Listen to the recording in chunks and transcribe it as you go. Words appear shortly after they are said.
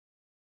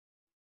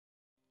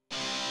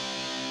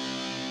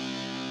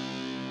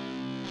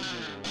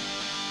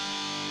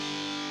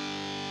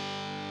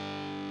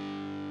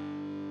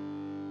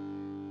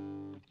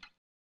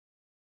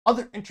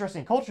Other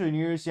interesting cultural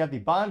news, you have the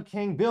Bond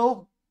King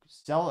Bill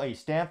sell a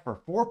stamp for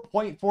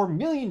 $4.4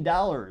 million,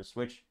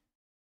 which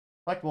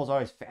collectibles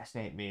always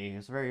fascinate me.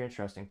 It's a very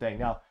interesting thing.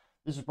 Now,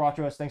 this is brought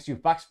to us thanks to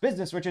Fox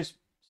Business, which is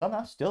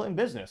somehow still in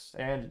business.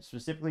 And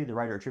specifically, the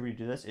writer attributed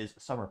to this is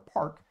Summer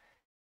Park.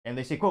 And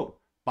they say, quote,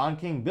 Bond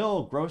King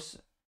Bill gross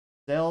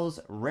sells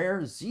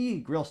rare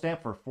Z grill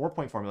stamp for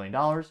 $4.4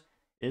 million.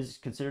 Is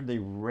considered the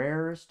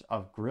rarest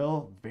of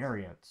grill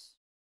variants.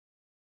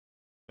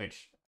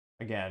 Which,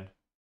 again,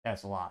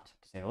 that's a lot,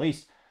 to say the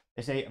least.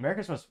 They say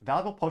America's most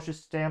valuable postage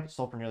stamp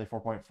sold for nearly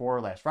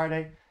 $4.4 last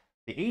Friday.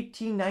 The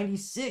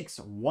 1896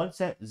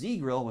 1-cent Z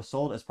Grill was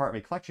sold as part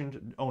of a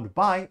collection owned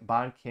by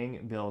Bond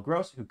King Bill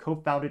Gross, who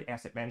co-founded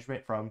asset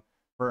management firm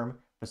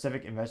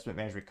Pacific Investment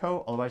Management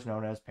Co., otherwise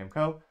known as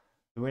PIMCO.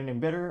 The winning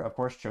bidder, of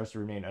course, chose to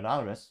remain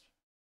anonymous.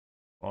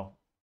 Well,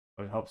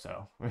 I would hope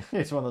so.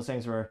 It's one of those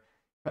things where,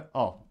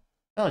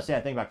 another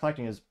sad thing about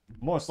collecting is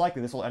most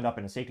likely this will end up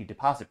in a safety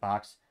deposit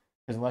box,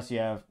 because unless you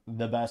have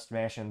the best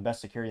mansion, the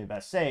best security, the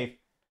best safe,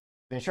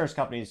 the insurance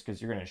companies,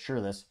 because you're going to insure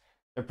this,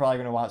 they're probably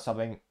going to want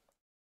something.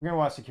 You're going to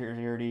want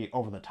security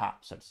over the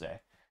top, so to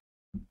say.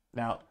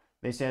 Now,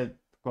 they said,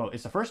 quote,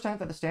 it's the first time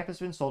that the stamp has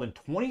been sold in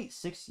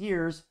 26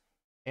 years,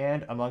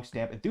 and among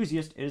stamp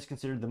enthusiasts, it is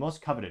considered the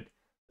most coveted.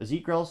 The Z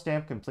Grill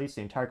stamp completes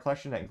the entire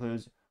collection that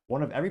includes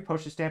one of every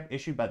postage stamp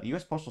issued by the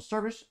U.S. Postal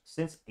Service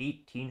since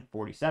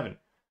 1847.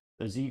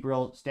 The Z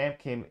Grill stamp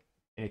came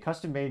in a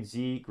custom-made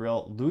Z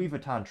Grill Louis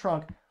Vuitton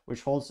trunk,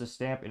 which holds the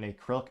stamp in a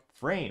acrylic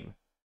frame,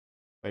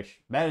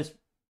 which that is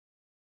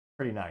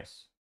pretty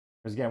nice.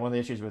 Because again, one of the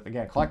issues with,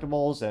 again,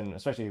 collectibles and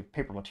especially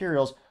paper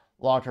materials,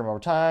 long-term over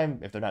time,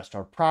 if they're not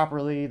stored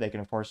properly, they can,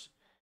 of course,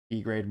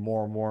 degrade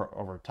more and more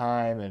over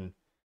time, and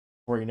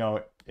before you know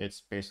it,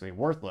 it's basically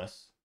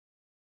worthless.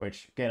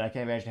 Which, again, I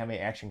can't imagine how many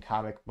action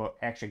comic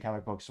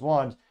books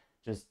ones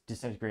just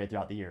disintegrated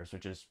throughout the years,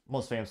 which is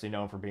most famously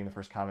known for being the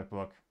first comic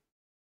book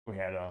we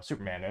had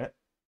Superman in it.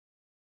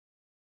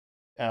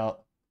 Now,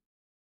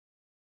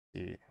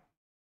 yeah,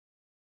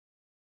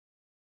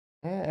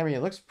 I mean,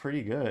 it looks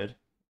pretty good.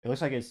 It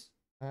looks like it's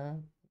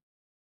and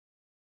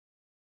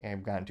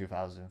got in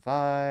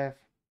 2005.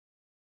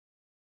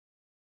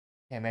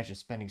 Can't imagine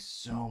spending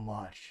so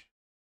much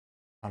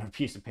on a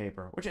piece of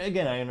paper, which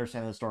again, I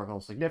understand the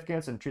historical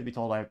significance, and truth be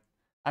told,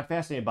 I'm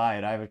fascinated by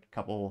it. I have a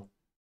couple,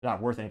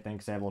 not worth anything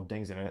because they have little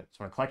dings in it, so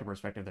from a collector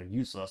perspective, they're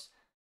useless.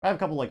 I have a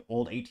couple like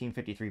old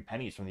 1853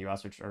 pennies from the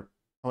US, which are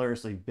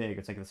hilariously big.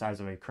 It's like the size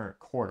of a current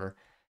quarter.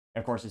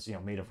 And of course, it's,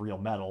 made of real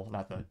metal,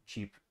 not the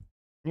cheap,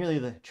 nearly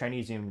the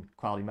Chinese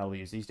quality metal we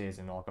use these days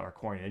in all our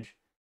coinage.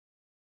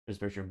 There's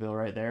a picture of Bill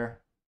right there.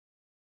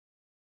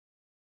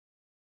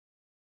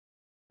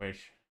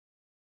 Which,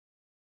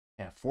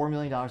 yeah, $4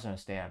 million on a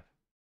stamp.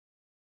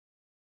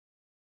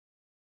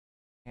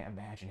 Can't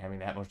imagine having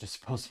that much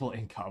disposable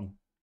income.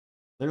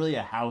 Literally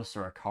a house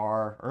or a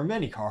car or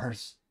many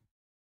cars.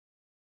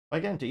 But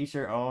again, to each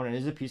their own, and it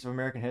is a piece of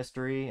American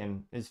history,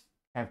 and is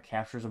kind of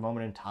captures a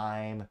moment in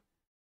time.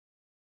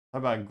 Talk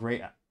about a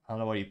great, I don't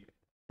know what he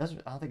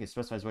doesn't, I don't think it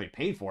specifies what he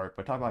paid for it,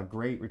 but talk about a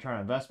great return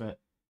on investment.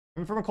 I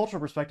mean, from a cultural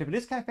perspective, it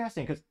is kind of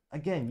fascinating because,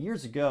 again,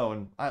 years ago,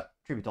 and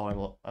truth be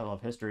told, I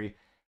love history.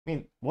 I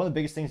mean, one of the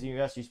biggest things in the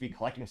U.S. used to be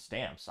collecting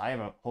stamps. I have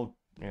a whole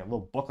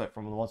little booklet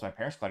from the ones my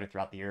parents collected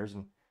throughout the years,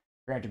 and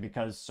granted,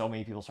 because so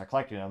many people start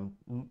collecting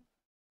them,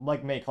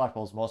 like many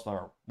collectibles, most of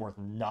them are worth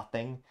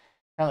nothing.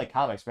 Kind of like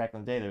comics back in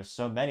the day, there's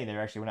so many that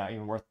actually were not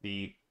even worth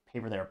the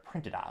paper they were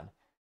printed on,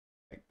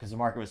 because the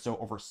market was so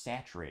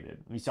oversaturated.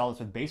 We saw this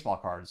with baseball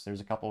cards.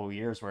 There's a couple of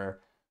years where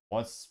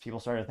once people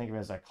started to think of it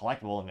as a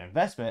collectible and an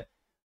investment,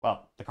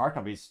 well, the card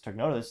companies took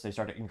notice. They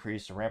started to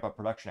increase and ramp up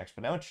production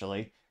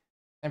exponentially.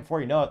 And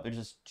before you know it, there's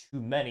just too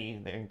many.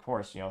 And of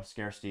course,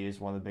 scarcity is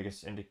one of the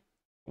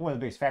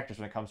biggest factors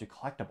when it comes to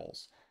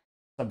collectibles.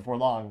 So before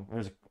long,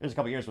 there's a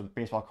couple of years where the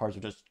baseball cards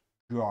were just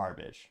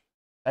garbage.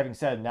 That being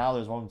said, now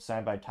there's one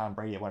signed by Tom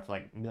Brady that went for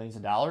like millions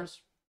of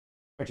dollars,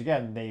 which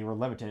again, they were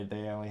limited.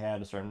 They only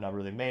had a certain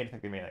number they made. I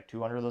think they made like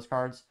 200 of those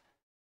cards.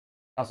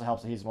 It also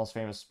helps that he's the most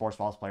famous sports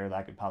balls player that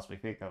I could possibly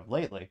think of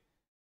lately.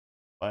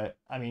 But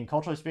I mean,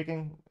 culturally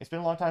speaking, it's been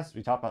a long time since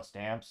we talked about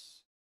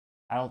stamps.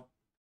 I don't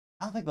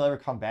think they'll ever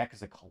come back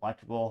as a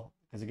collectible,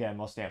 because again,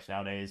 most stamps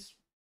nowadays,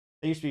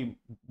 they used to be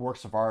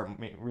works of art,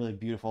 really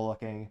beautiful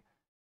looking.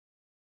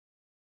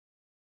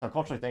 So I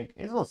culturally think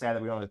it's a little sad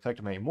that we don't collect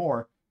them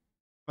anymore.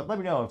 But let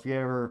me know if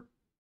you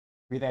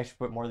think I should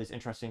put more of these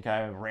interesting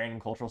kind of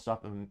random cultural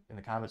stuff in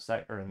the comments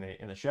or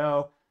in the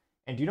show.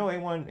 And do you know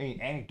anyone,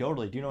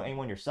 anecdotally, do you know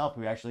anyone yourself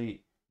who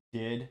actually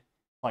did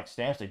collect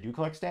stamps? They do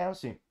collect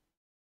stamps?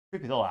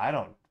 I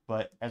don't.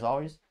 But as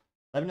always,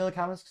 let me know in the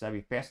comments, because I'd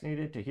be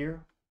fascinated to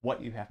hear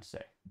what you have to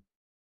say.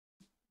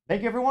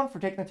 Thank you, everyone, for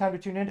taking the time to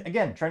tune in.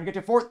 Again, trying to get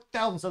to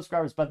 4,000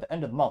 subscribers by the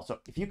end of the month. So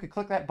if you could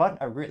click that button,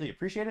 I would greatly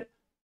appreciate it.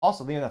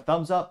 Also, leaving a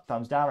thumbs up,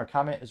 thumbs down, or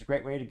comment is a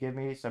great way to give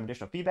me some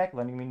additional feedback,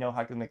 letting me know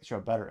how I can make the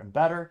show better and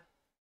better.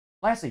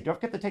 Lastly, don't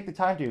forget to take the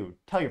time to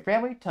tell your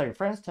family, tell your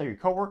friends, tell your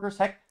coworkers,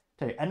 heck,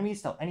 tell your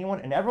enemies, tell anyone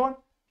and everyone.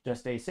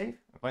 Just stay safe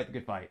and fight the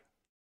good fight.